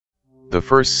The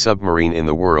first submarine in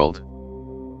the world.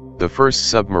 The first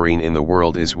submarine in the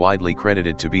world is widely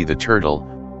credited to be the Turtle,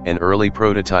 an early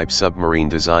prototype submarine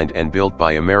designed and built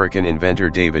by American inventor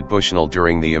David Bushnell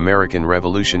during the American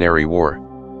Revolutionary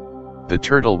War. The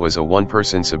Turtle was a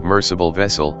one-person submersible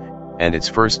vessel, and its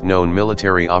first known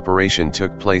military operation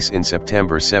took place in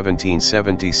September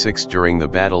 1776 during the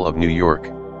Battle of New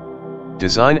York.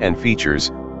 Design and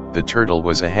features: the Turtle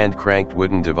was a hand-cranked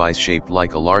wooden device shaped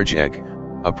like a large egg,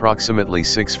 approximately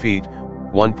 6 feet,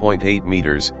 1.8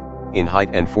 meters, in height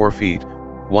and 4 feet,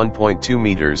 1.2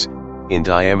 meters, in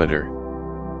diameter.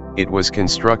 It was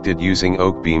constructed using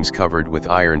oak beams covered with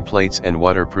iron plates and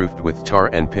waterproofed with tar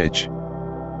and pitch.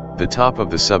 The top of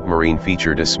the submarine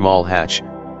featured a small hatch,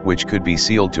 which could be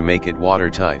sealed to make it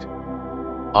watertight.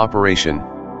 Operation: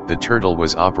 the Turtle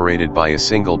was operated by a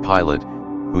single pilot,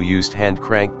 who used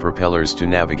hand-cranked propellers to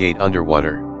navigate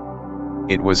underwater.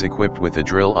 It was equipped with a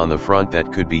drill on the front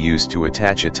that could be used to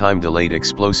attach a time-delayed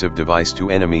explosive device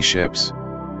to enemy ships.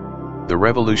 The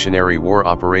Revolutionary War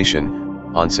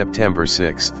operation: on September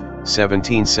 6,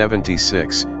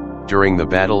 1776, during the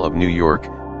Battle of New York,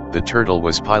 the Turtle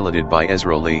was piloted by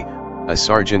Ezra Lee, a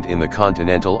sergeant in the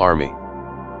Continental Army.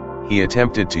 He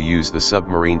attempted to use the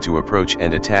submarine to approach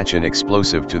and attach an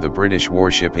explosive to the British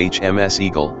warship HMS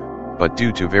Eagle, but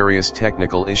due to various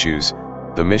technical issues,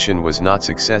 the mission was not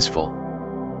successful.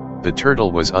 The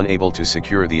Turtle was unable to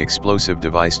secure the explosive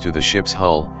device to the ship's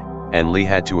hull, and Lee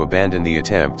had to abandon the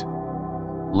attempt.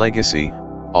 Legacy: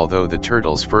 although the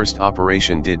Turtle's first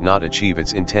operation did not achieve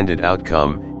its intended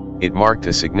outcome, it marked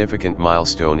a significant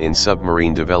milestone in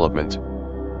submarine development.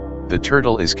 The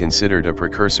Turtle is considered a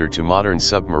precursor to modern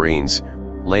submarines,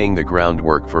 laying the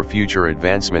groundwork for future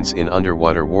advancements in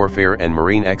underwater warfare and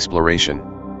marine exploration.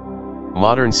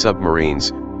 Modern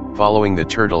submarines: following the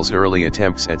Turtle's early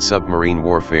attempts at submarine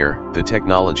warfare, the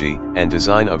technology and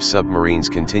design of submarines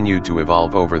continued to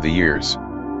evolve over the years.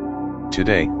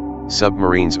 Today,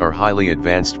 submarines are highly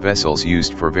advanced vessels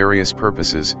used for various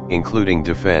purposes, including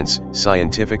defense,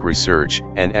 scientific research,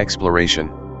 and exploration.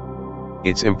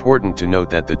 It's important to note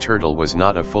that the Turtle was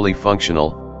not a fully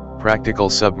functional, practical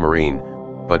submarine,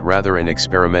 but rather an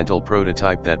experimental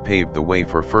prototype that paved the way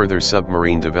for further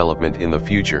submarine development in the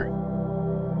future.